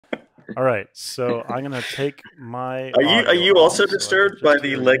All right, so I'm gonna take my. Are you audio also off so I can disturbed by just the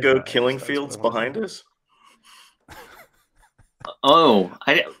hear you Lego guys. killing That's what I fields want to behind do. us? Oh,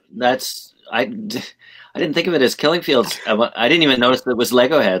 I didn't think of it as killing fields. I didn't even notice that it was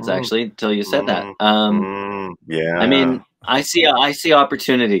Lego heads Mm, actually until you said that. I yeah. mean, I see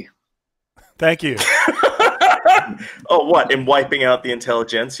opportunity. Thank you. Oh, what? In wiping out the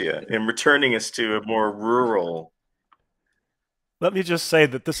intelligentsia, in returning us to a more rural. Let me just say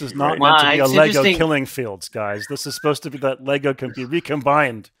that this is not Right. meant to Well, be a it's Lego interesting. killing fields, guys. This is supposed to be that Lego can be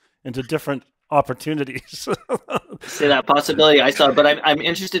recombined into different opportunities. See that possibility I saw, but I'm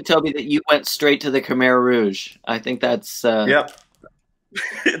interested, Toby, that you went straight to the Khmer Rouge. I think that's Yep.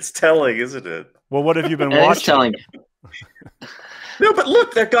 It's telling, isn't it? Well, what have you been it is watching? telling. No, but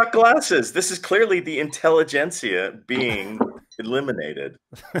look, they've got glasses. This is clearly the intelligentsia being eliminated.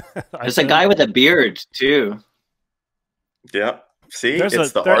 There's a guy with a beard too. Yep. See, There's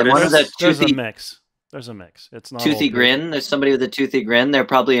it's the And one of artist. the there's a toothy mix. There's a mix. It's not all toothy good. grin. There's somebody with a toothy grin. They're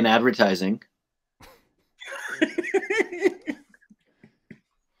probably in advertising.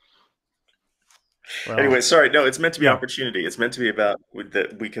 Well, Anyway, sorry. No, it's meant to be yeah. opportunity. It's meant to be about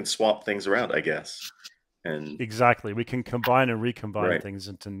that we can swap things around, I guess. And exactly. We can combine and recombine Right. things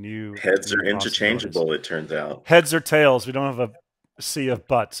into new heads are possibilities. interchangeable, it turns out. Heads or tails. We don't have a sea of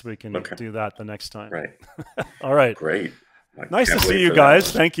butts. We can Okay. do that the next time. Right. All right. Great. I Nice to can't see wait you for that guys.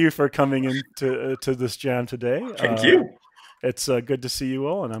 one. Thank you for coming into to this jam today. Thank you. It's good to see you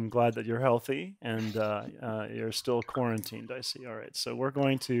all, and I'm glad that you're healthy and you're still quarantined. I see. All right. So we're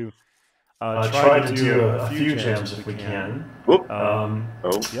going to try to do a few jams if we can. Whoop.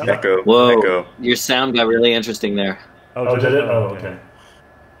 Yep. Echo. Whoa, Echo. your sound got really interesting there. Oh, did it? Oh, okay.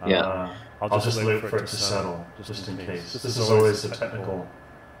 Yeah. I'll just wait for it to settle, just in case. This is always a technical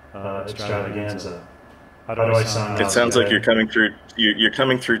extravaganza. How do I sound? It sounds like you're coming through. You're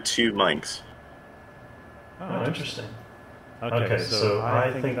coming through two mics. Oh, interesting. Okay, so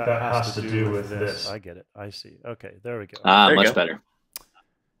I think that has to do with this. I get it. I see. Okay, there we go. There you Much go. better.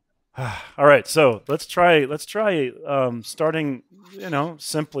 All right, so let's try starting,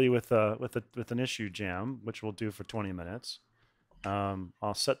 simply with an issue jam, which we'll do for 20 minutes.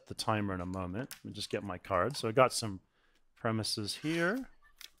 I'll set the timer in a moment. Let me just get my card. So I got some premises here,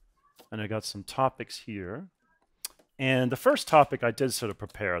 and I got some topics here. And the first topic I did sort of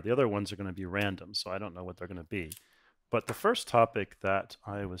prepare. The other ones are going to be random, so I don't know what they're going to be. But the first topic that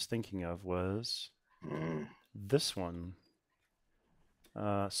I was thinking of was this one.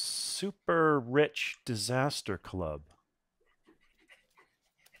 Super Rich Disaster Club.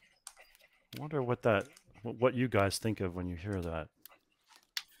 I wonder what you guys think of when you hear that.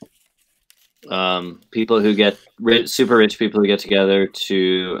 People who get super rich people who get together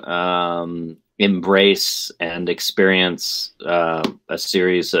to embrace and experience a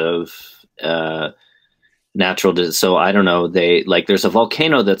series of natural. So I don't know. There's a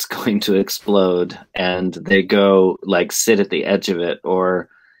volcano that's going to explode, and they go sit at the edge of it, or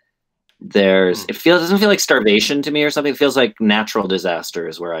it doesn't feel like starvation to me or something. It feels like natural disaster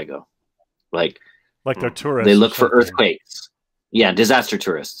is where I go. Like they're tourists. They look for earthquakes. Yeah, disaster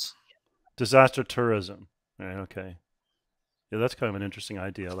tourists. Disaster tourism. Right, okay. Yeah, that's kind of an interesting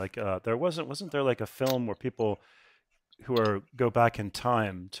idea. Wasn't there like a film where people who go back in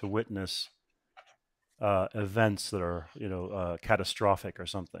time to witness events that are catastrophic or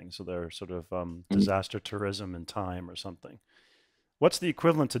something? So they're sort of disaster tourism in time or something. What's the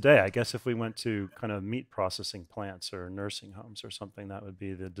equivalent today? I guess if we went to kind of meat processing plants or nursing homes or something, that would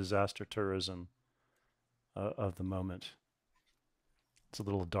be the disaster tourism of the moment. It's a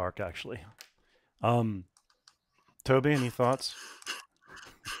little dark, actually. Toby, any thoughts?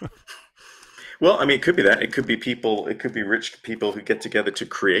 Well, I mean, it could be that. It could be people. It could be rich people who get together to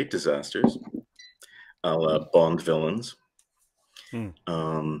create disasters, a la Bond villains.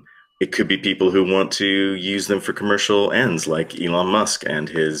 It could be people who want to use them for commercial ends, like Elon Musk and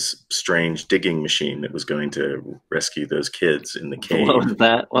his strange digging machine that was going to rescue those kids in the cave. What was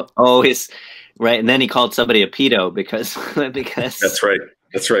that? Oh, right. And then he called somebody a pedo because That's right.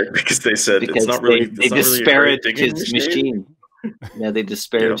 That's right. Because they said it's not really. They disparaged his machine. Yeah, they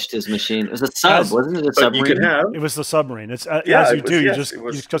disparaged his machine. It was a sub, wasn't it? A submarine. You could have. It was the submarine. It's Yeah, as it you was- do.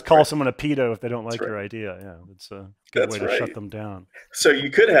 You yes, just call someone a pedo if they don't like right. your idea. Yeah, it's a good That's way to right. shut them down. So you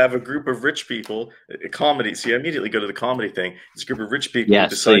could have a group of rich people, a comedy. See, I immediately go to the comedy thing. It's a group of rich people who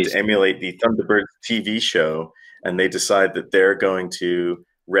decide to emulate the Thunderbirds TV show, and they decide that they're going to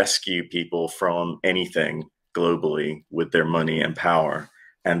rescue people from anything globally with their money and power,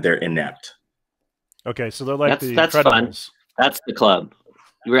 and they're inept. Okay, so they're like that's fun. That's the club.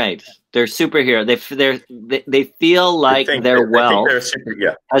 Right. They're superhero. They feel like their wealth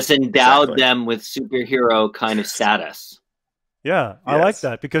has endowed them with superhero kind of status. Yeah, I like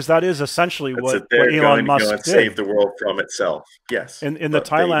that, because that is essentially what Elon Musk did. Save the world from itself. Yes. In the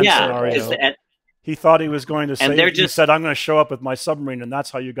Thailand scenario, he thought he was going to save. He said, "I'm going to show up with my submarine, and that's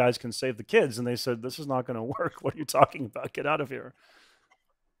how you guys can save the kids." And they said, "This is not going to work. What are you talking about? Get out of here."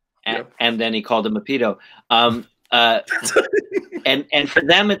 And then he called him a pedo. And for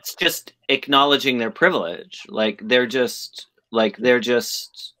them, it's just acknowledging their privilege. Like they're just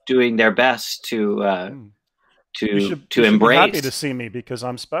doing their best to embrace. Be happy to see me because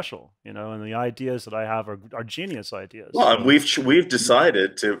I'm special, you know, and the ideas that I have are genius ideas. Well, and we've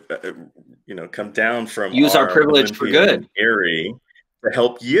decided to, come down from use our privilege for good, Erie, to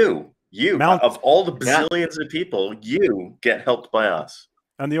help you. Of all the bazillions of people, you get helped by us.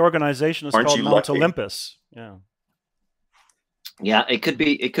 And the organization is called Mount Olympus. Yeah. Yeah, it could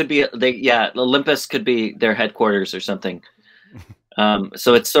be. Olympus could be their headquarters or something.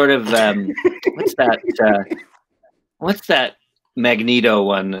 So it's sort of what's that Magneto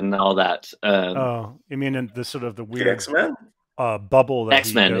one and all that? You mean in the sort of the weird X-Men bubble? That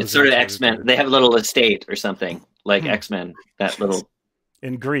X-Men. It's sort of X-Men. They have a little estate or something like X-Men. That little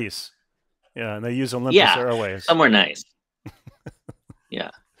in Greece. Yeah, and they use Olympus Airways. Somewhere nice.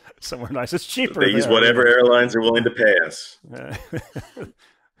 Yeah. Somewhere nice. It's cheaper. They use whatever airlines are willing to pay us.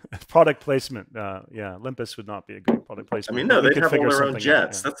 Product placement. Olympus would not be a good product placement. I mean, no, they'd have all their own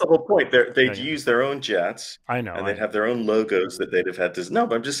jets. That's the whole point. They'd use their own jets. I know. And they'd have their own logos that they'd have had to... No,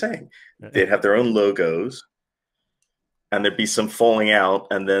 but I'm just saying. They'd have their own logos. And there'd be some falling out.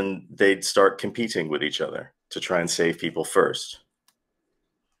 And then they'd start competing with each other to try and save people first.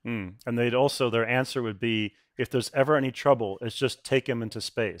 And they'd also... Their answer would be, if there's ever any trouble, it's just take them into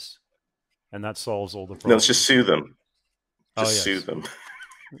space. And that solves all the problems. No, it's just sue them. Sue them.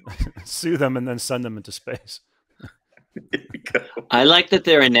 Sue them and then send them into space. I like that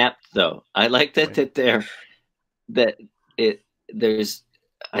they're inept, though. I like that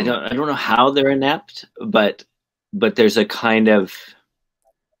I don't know how they're inept, but there's a kind of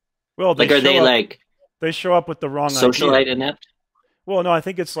they show up with the wrong socialite idea. Inept? Well, no, I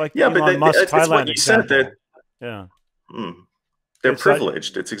think it's like Elon Musk Thailand example. Yeah. They're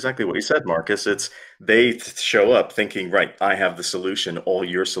privileged. It's exactly what you said, Marcus. They show up thinking, right, I have the solution. All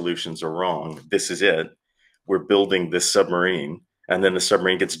your solutions are wrong. This is it. We're building this submarine. And then the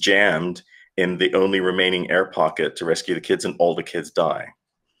submarine gets jammed in the only remaining air pocket to rescue the kids, and all the kids die.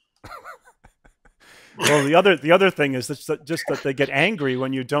 Well, the other thing is just that they get angry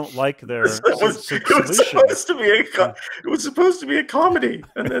when you don't like their solution. It was supposed to be a comedy,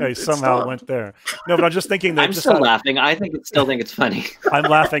 and then it somehow went there. No, but I'm just thinking. I'm still laughing. I still think it's funny. I'm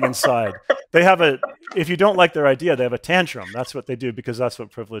laughing inside. They have if you don't like their idea, they have a tantrum. That's what they do, because that's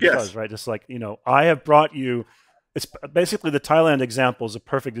what privilege does, right? It's like, I have brought you. It's basically the Thailand example is a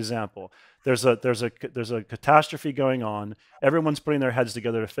perfect example. There's a catastrophe going on. Everyone's putting their heads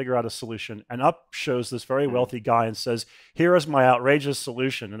together to figure out a solution. And up shows this very wealthy guy and says, "Here is my outrageous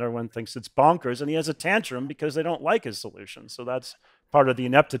solution." And everyone thinks it's bonkers. And he has a tantrum because they don't like his solution. So that's part of the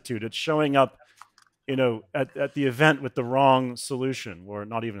ineptitude. It's showing up, at the event with the wrong solution, or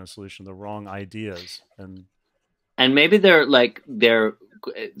not even a solution, the wrong ideas. And maybe they're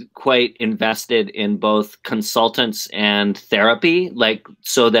quite invested in both consultants and therapy,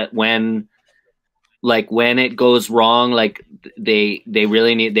 so that when it goes wrong, they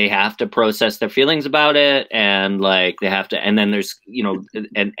have to process their feelings about it, and they have to, and then there's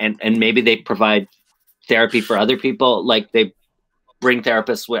and maybe they provide therapy for other people, they bring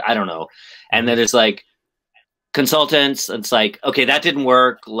therapists with, I don't know, and then there's consultants, it's okay, that didn't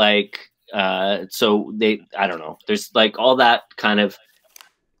work, so I don't know, there's all that kind of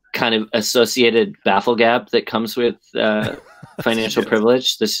associated Baffle Gab that comes with financial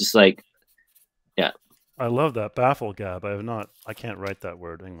privilege. This is I love that, Baffle Gab. I can't write that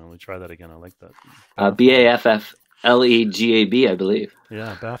word. Hang on, let me try that again. I like that. BAFFLEGAB, I believe.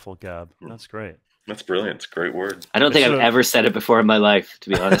 Yeah, Baffle Gab. That's great. That's brilliant. It's a great word. I don't think I've ever said it before in my life, to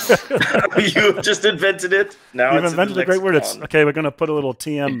be honest. You just invented it. Now you've invented a great word. Okay, we're going to put a little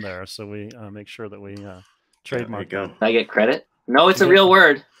TM there, so we make sure that we trademark it. I get credit? No, it's a real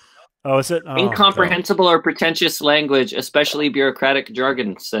word. Oh, is it? Incomprehensible or pretentious language, especially bureaucratic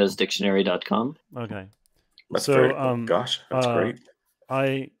jargon, says dictionary.com. Okay. That's that's great.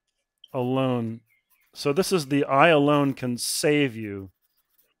 I alone. So this is the "I alone can save you"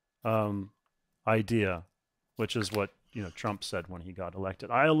 idea, which is what Trump said when he got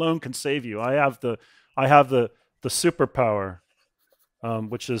elected. I alone can save you. I have the superpower,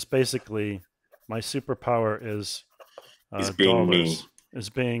 which is basically my superpower is being dollars. as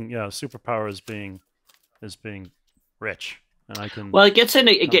being superpower as being rich, and I can. Well, it gets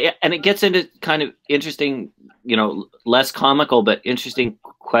into kind of interesting, less comical but interesting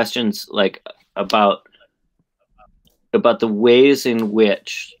questions, like about the ways in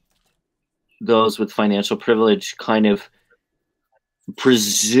which those with financial privilege kind of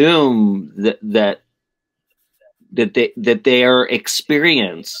presume that their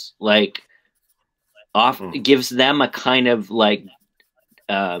experience often gives them a kind of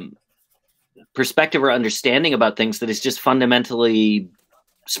perspective or understanding about things that is just fundamentally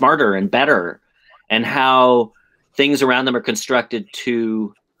smarter and better, and how things around them are constructed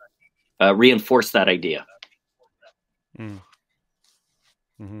to reinforce that idea.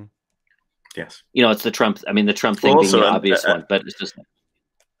 Mm-hmm. Yes. It's the Trump. I mean, the Trump thing being the obvious one, but it's just.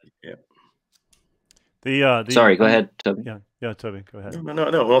 Yeah. Sorry, go ahead, Toby. Yeah, Toby, go ahead.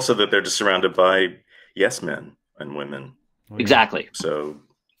 No. Also, that they're just surrounded by yes men and women. Exactly. So.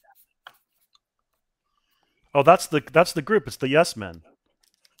 Oh, that's the group. It's the yes men.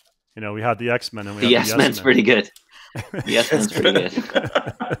 We had the X-Men and we the have yes the yes men's men. Pretty good. The yes men's pretty good.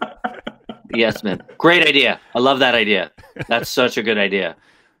 The yes men. Great idea. I love that idea. That's such a good idea.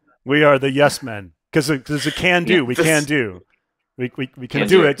 We are the yes men because it can do. We can do. We can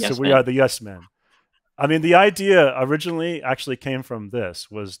do it. Yes, so we are the yes men. I mean, the idea originally actually came from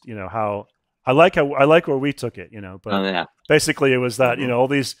this was, how I like where we took it, but basically it was that,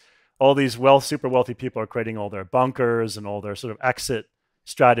 all these super wealthy people are creating all their bunkers and all their sort of exit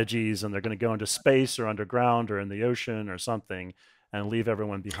strategies, and they're going to go into space or underground or in the ocean or something and leave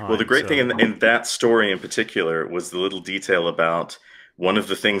everyone behind. Well, the great thing in that story in particular was the little detail about one of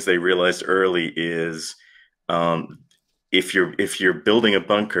the things they realized early is, if you're building a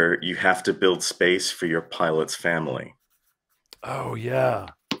bunker, you have to build space for your pilot's family. Oh yeah,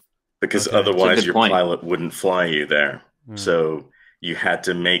 because otherwise your pilot wouldn't fly you there. So you had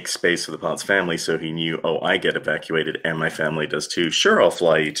to make space for the pilot's family, so he knew, oh, I get evacuated and my family does too. Sure, I'll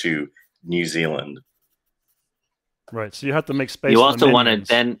fly you to New Zealand. Right. So you have to make space. You also want to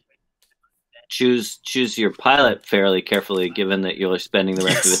then choose your pilot fairly carefully, given that you're spending the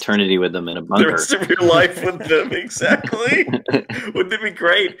rest of eternity with them in a bunker. The rest of your life with them, exactly. Wouldn't it be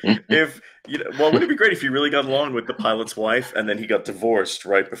great if wouldn't it be great if you really got along with the pilot's wife and then he got divorced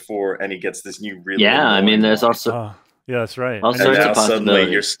right before and he gets this new really I mean, there's also yeah, that's right. All sorts of suddenly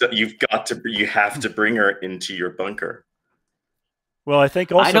you have to bring her into your bunker. Well, I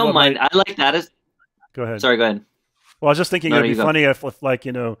think also I don't mind. I like that. Go ahead. Sorry, go ahead. Well, I was just thinking it'd be funny if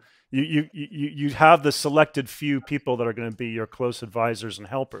you have the selected few people that are going to be your close advisors and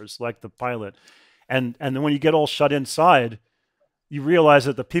helpers, like the pilot, and then when you get all shut inside, you realize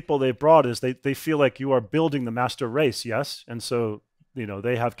that the people they brought is they feel like you are building the master race, yes, and so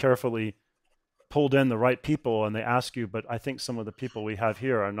they have carefully pulled in the right people, and they ask you, but I think some of the people we have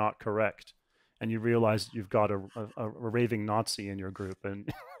here are not correct, and you realize you've got a raving Nazi in your group,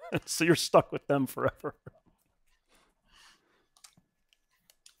 and so you're stuck with them forever.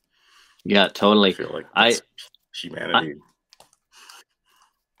 Yeah, totally. I feel like that's humanity.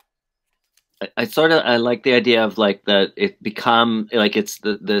 I like the idea of that it become it's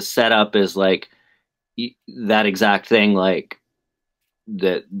the setup is that exact thing,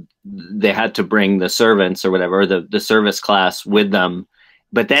 that they had to bring the servants or whatever, the service class with them,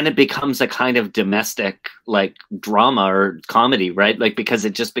 but then it becomes a kind of domestic drama or comedy, right? Because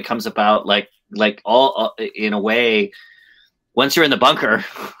it just becomes about all in a way, once you're in the bunker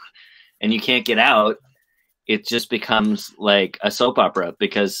and you can't get out, it just becomes like a soap opera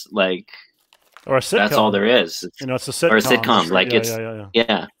because or a sitcom. That's all there is. It's a sitcom. Or a sitcom.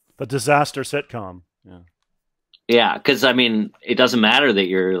 Yeah. The disaster sitcom. Yeah. Yeah, because I mean, it doesn't matter that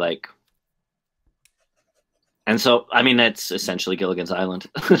you're and so I mean that's essentially Gilligan's Island.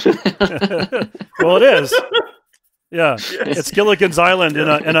 Well, it is. Yeah, yes. It's Gilligan's Island in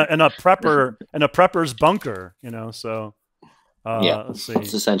a prepper's bunker. So. Let's see.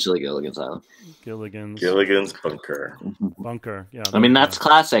 It's essentially Gilligan's Island. Gilligan's bunker. Bunker. Yeah. I mean that's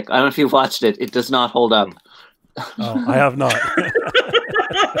classic. I don't know if you've watched it. It does not hold up. Oh, I have not.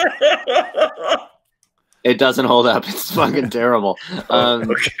 It doesn't hold up. It's fucking terrible. All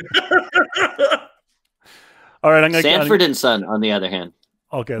right, Sanford and Son, on the other hand,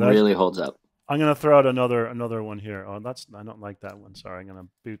 really holds up. I'm gonna throw out another one here. Oh, I don't like that one. Sorry, I'm gonna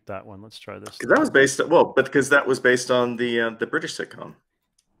boot that one. Let's try this. Because that was based on the British sitcom.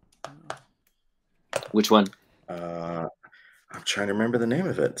 Which one? I'm trying to remember the name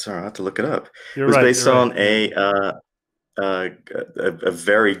of it. Sorry, I have to look it up. It was based on a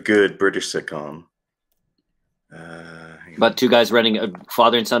very good British sitcom. But two guys a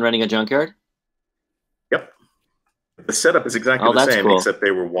father and son running a junkyard? Yep. The setup is exactly the same, cool. except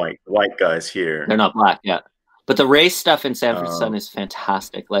they were white. White guys here. They're not black, yeah. But the race stuff in Sanford Son is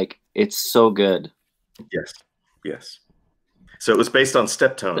fantastic. Like, it's so good. Yes, yes. So it was based on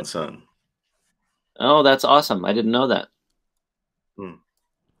Steptoe & Son. Oh, that's awesome. I didn't know that. Hmm.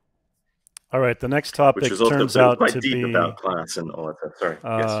 All right, the next topic turns out to be about class and all that stuff. Sorry.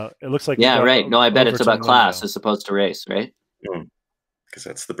 Yes. It looks like right. No, I bet it's about Overton class Window. as opposed to race, right? Because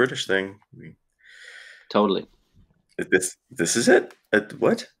that's the British thing. Totally. This is it?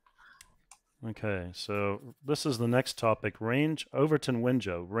 What? Okay, so this is the next topic. Overton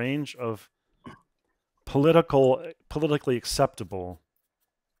Window, range of politically acceptable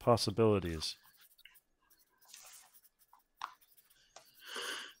possibilities.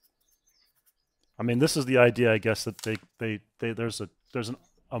 I mean, this is the idea, I guess, that there's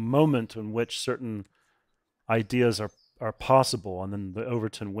a moment in which certain ideas are possible, and then the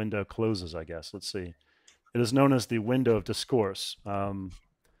Overton window closes, I guess. Let's see. It is known as the window of discourse.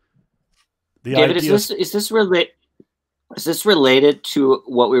 David, is this related to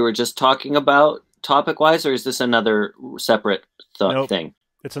what we were just talking about topic-wise, or is this another separate thing?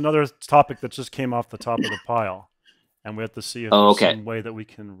 It's another topic that just came off the top of the pile. And we have to see if there's some way that we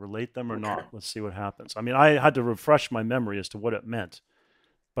can relate them or not. Let's see what happens. I mean, I had to refresh my memory as to what it meant.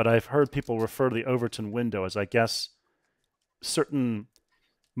 But I've heard people refer to the Overton window as, I guess, certain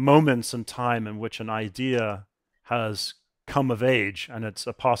moments in time in which an idea has come of age and it's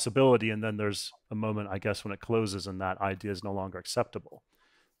a possibility. And then there's a moment, I guess, when it closes and that idea is no longer acceptable.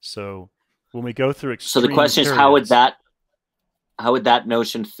 So when we go through extreme So the question is, how would that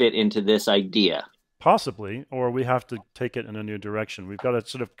notion fit into this idea? Possibly, or we have to take it in a new direction. We've got to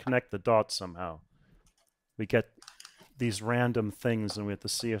sort of connect the dots somehow. We get these random things and we have to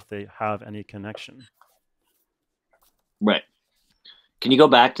see if they have any connection. Right. Can you go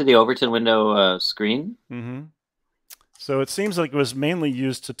back to the Overton window screen? Mm-hmm. So it seems like it was mainly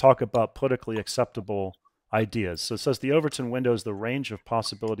used to talk about politically acceptable ideas. So it says the Overton window is the range of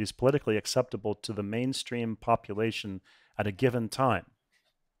possibilities politically acceptable to the mainstream population at a given time,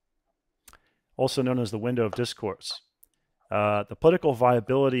 also known as the window of discourse. The political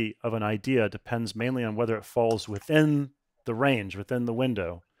viability of an idea depends mainly on whether it falls within the range, within the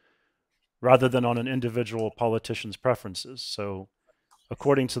window, rather than on an individual politician's preferences. So,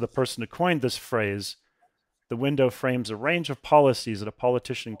 according to the person who coined this phrase, the window frames a range of policies that a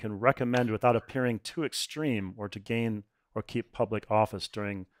politician can recommend without appearing too extreme or to gain or keep public office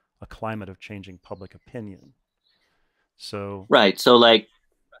during a climate of changing public opinion. So, right. So, like,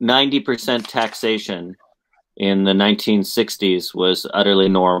 90% taxation in the 1960s was utterly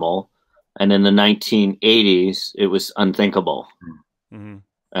normal, and in the 1980s it was unthinkable. Mm-hmm.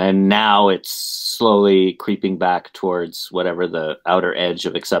 And now it's slowly creeping back towards whatever the outer edge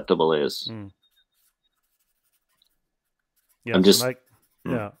of acceptable is. Yeah, I'm just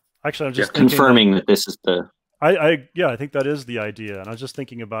actually I'm just confirming that this is the I think that is the idea. And I was just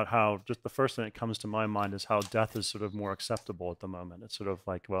thinking about how just the first thing that comes to my mind is how death is sort of more acceptable at the moment. It's sort of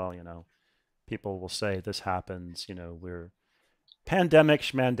like, well, you know, people will say this happens, you know, we're pandemic,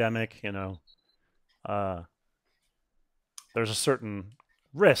 schmandemic, you know, there's a certain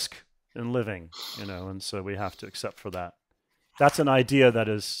risk in living, you know, and so we have to accept for that. That's an idea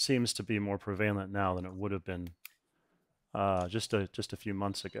that seems to be more prevalent now than it would have been just a few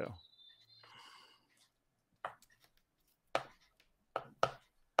months ago.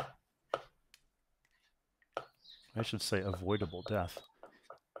 I should say avoidable death.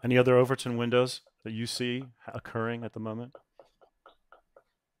 Any other Overton windows that you see occurring at the moment?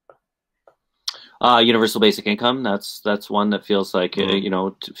 Universal basic income. That's one that feels like, you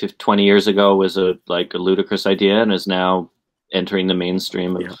know, 20 years ago was a ludicrous idea and is now entering the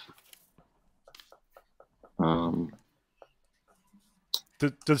mainstream of.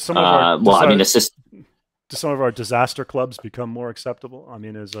 Do some of our do some of our disaster clubs become more acceptable? I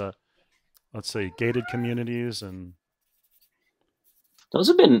mean, let's say gated communities and those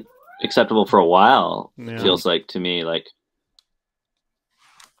have been acceptable for a while. Yeah. It feels like to me, like.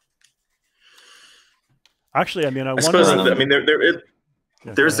 Actually, I mean, I suppose. I mean,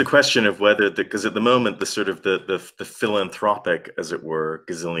 there's the question of whether because at the moment the sort of the philanthropic, as it were,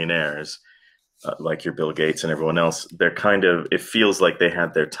 gazillionaires, like your Bill Gates and everyone else, they're kind of. It feels like they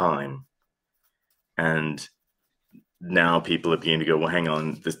had their time, and now people are beginning to go, well, hang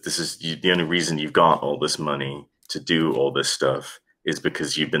on, this is the only reason you've got all this money to do all this stuff is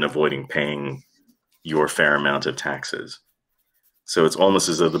because you've been avoiding paying your fair amount of taxes. So it's almost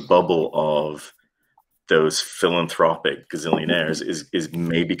as though the bubble of those philanthropic gazillionaires is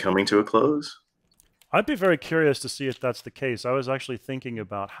maybe coming to a close. I'd be very curious to see if that's the case. I was actually thinking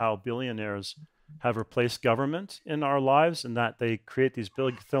about how billionaires have replaced government in our lives, and that they create these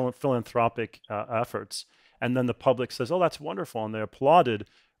big philanthropic efforts, and then the public says, "Oh, that's wonderful," and they applauded,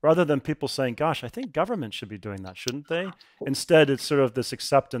 rather than people saying, "Gosh, I think government should be doing that, shouldn't they?" Instead, it's sort of this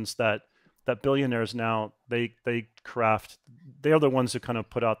acceptance that billionaires now they craft. They are the ones who kind of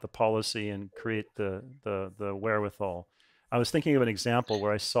put out the policy and create the wherewithal. I was thinking of an example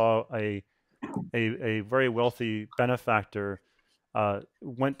where I saw a very wealthy benefactor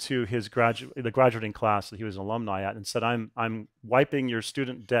went to his the graduating class that he was an alumni at and said, I'm wiping your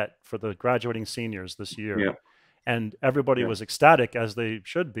student debt for the graduating seniors this year. Yeah. And everybody was ecstatic, as they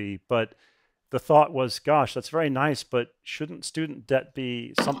should be. But the thought was, gosh, that's very nice, but shouldn't student debt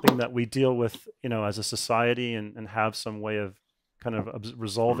be something that we deal with, as a society, and have some way of kind of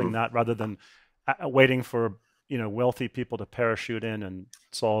resolving that, rather than waiting for, wealthy people to parachute in and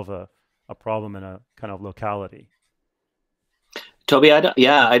solve a problem in a kind of locality? Toby,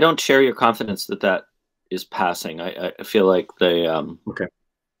 I don't share your confidence that is passing. I feel like I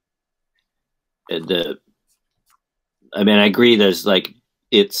agree. There's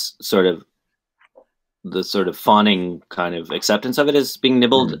it's sort of the sort of fawning kind of acceptance of it is being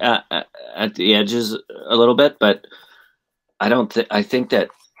nibbled at the edges a little bit, but I think that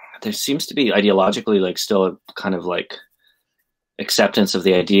there seems to be ideologically still a kind of acceptance of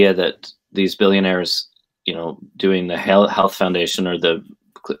the idea that these billionaires, doing the health foundation or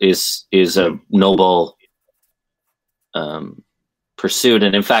is a noble pursuit.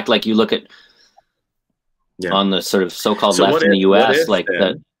 And in fact, you look at on the sort of so-called left in the U.S.,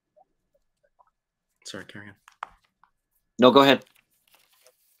 Sorry, carry on. No, go ahead.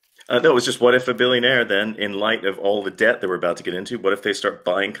 No, it was just, what if a billionaire then, in light of all the debt that we're about to get into, what if they start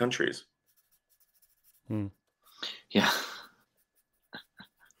buying countries? Yeah.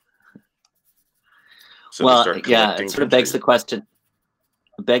 So it sort of begs the question.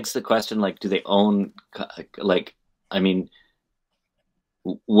 Do they own?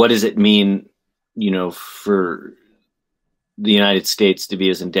 What does it mean, for the United States to be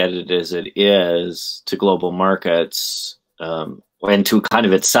as indebted as it is to global markets, and to kind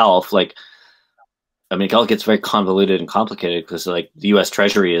of itself? It all gets very convoluted and complicated, because the U.S.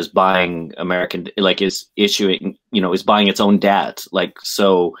 Treasury is buying is issuing, is buying its own debt.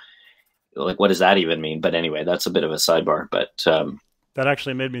 What does that even mean? But anyway, that's a bit of a sidebar. But that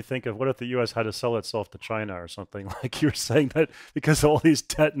actually made me think of, what if the U.S. had to sell itself to China or something? Like you were saying, that because of all these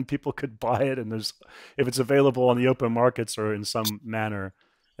debt and people could buy it, and if it's available on the open markets or in some manner,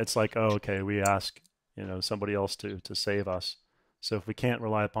 it's like, oh, okay, we ask somebody else to save us. So if we can't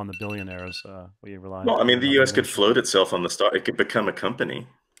rely upon the billionaires, we rely. Well, the U.S. could float itself on the stock. It could become a company.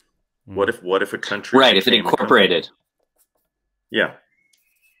 What if a country? Right, if it incorporated. Yeah.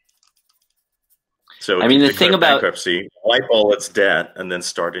 So the thing about bankruptcy, wipe all its debt, and then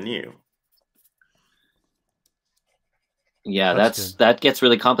start anew. Yeah, that gets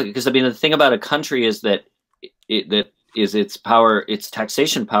really complicated, because the thing about a country is that its power, its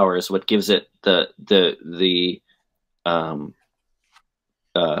taxation power, is what gives it the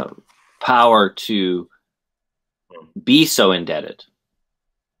power to be so indebted,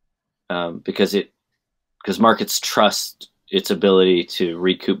 because markets trust its ability to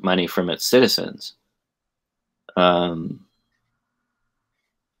recoup money from its citizens.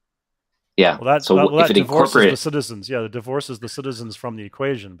 Yeah. Well, that if it divorces the citizens. Yeah, it divorces the citizens from the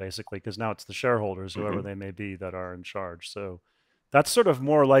equation, basically, because now it's the shareholders, whoever they may be, that are in charge. So that's sort of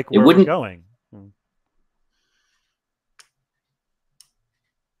more like where we're going.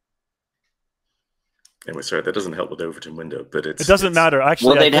 Anyway, sorry, that doesn't help with Overton Window, but it doesn't matter.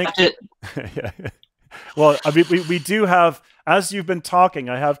 Actually, well, have to. Yeah. Well, we do have, as you've been talking,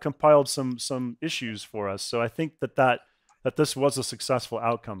 I have compiled some issues for us. So I think that this was a successful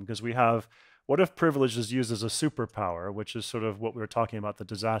outcome, because we have, what if privilege is used as a superpower, which is sort of what we were talking about, the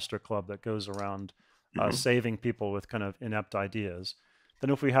disaster club that goes around saving people with kind of inept ideas. Then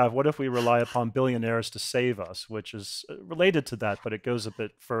what if we rely upon billionaires to save us, which is related to that, but it goes a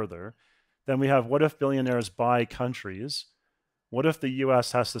bit further. Then we have, what if billionaires buy countries? What if the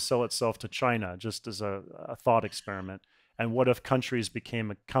U.S. has to sell itself to China, just as a thought experiment? And what if countries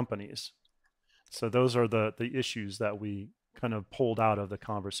became companies? So those are the issues that we kind of pulled out of the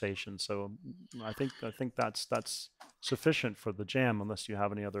conversation. So I think that's sufficient for the jam, unless you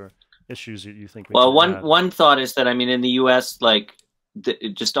have any other issues that you think. One thought is that, in the U.S.,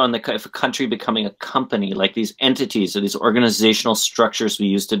 just on if a country becoming a company, these entities or these organizational structures we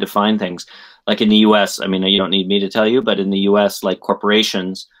use to define things, in the U.S., you don't need me to tell you, but in the U.S.,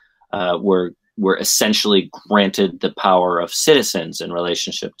 corporations were essentially granted the power of citizens in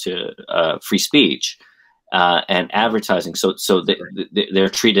relationship to free speech. and advertising. So they're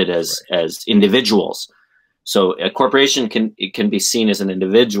treated as individuals. So a corporation can be seen as an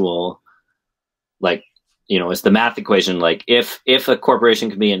individual, like, you know, it's the math equation. Like if a corporation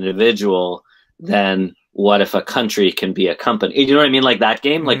can be an individual, then what if a country can be a company? You know what I mean? Like that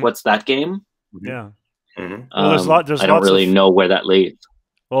game. Like what's that game? Yeah. Mm-hmm. Well, there's I don't really know where that leads.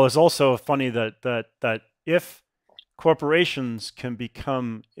 Well, it's also funny that if corporations can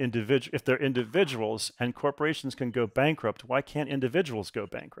become if they're individuals and corporations can go bankrupt, why can't individuals go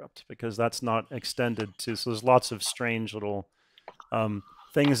bankrupt? Because that's not extended to. So there's lots of strange little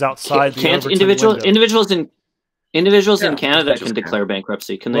things outside the Overton window. Individuals in Canada can declare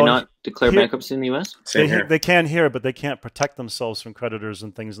bankruptcy. Can they not declare bankruptcy in the U.S.? They can here, but they can't protect themselves from creditors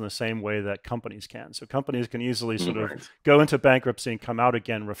and things in the same way that companies can. So companies can easily sort of go into bankruptcy and come out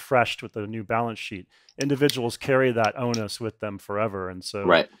again refreshed with a new balance sheet. Individuals carry that onus with them forever. And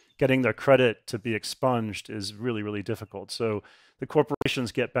so getting their credit to be expunged is really, really difficult. So the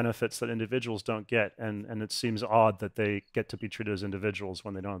corporations get benefits that individuals don't get. And it seems odd that they get to be treated as individuals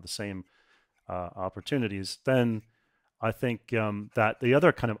when they don't have the same opportunities. Then I think that the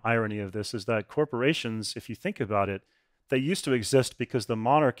other kind of irony of this is that corporations, if you think about it, they used to exist because the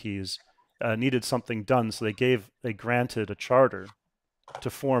monarchies needed something done. So they granted a charter to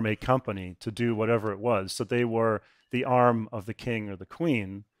form a company to do whatever it was. So they were the arm of the king or the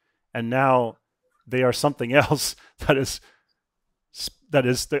queen. And now they are something else that is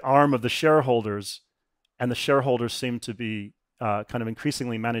the arm of the shareholders. And the shareholders seem to be kind of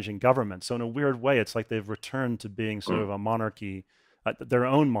increasingly managing government. So in a weird way, it's like they've returned to being sort of a monarchy, their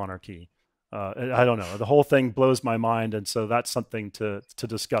own monarchy. I don't know. The whole thing blows my mind. And so that's something to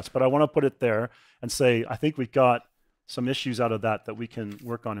discuss. But I want to put it there and say, I think we've got some issues out of that we can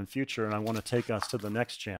work on in future. And I want to take us to the next channel.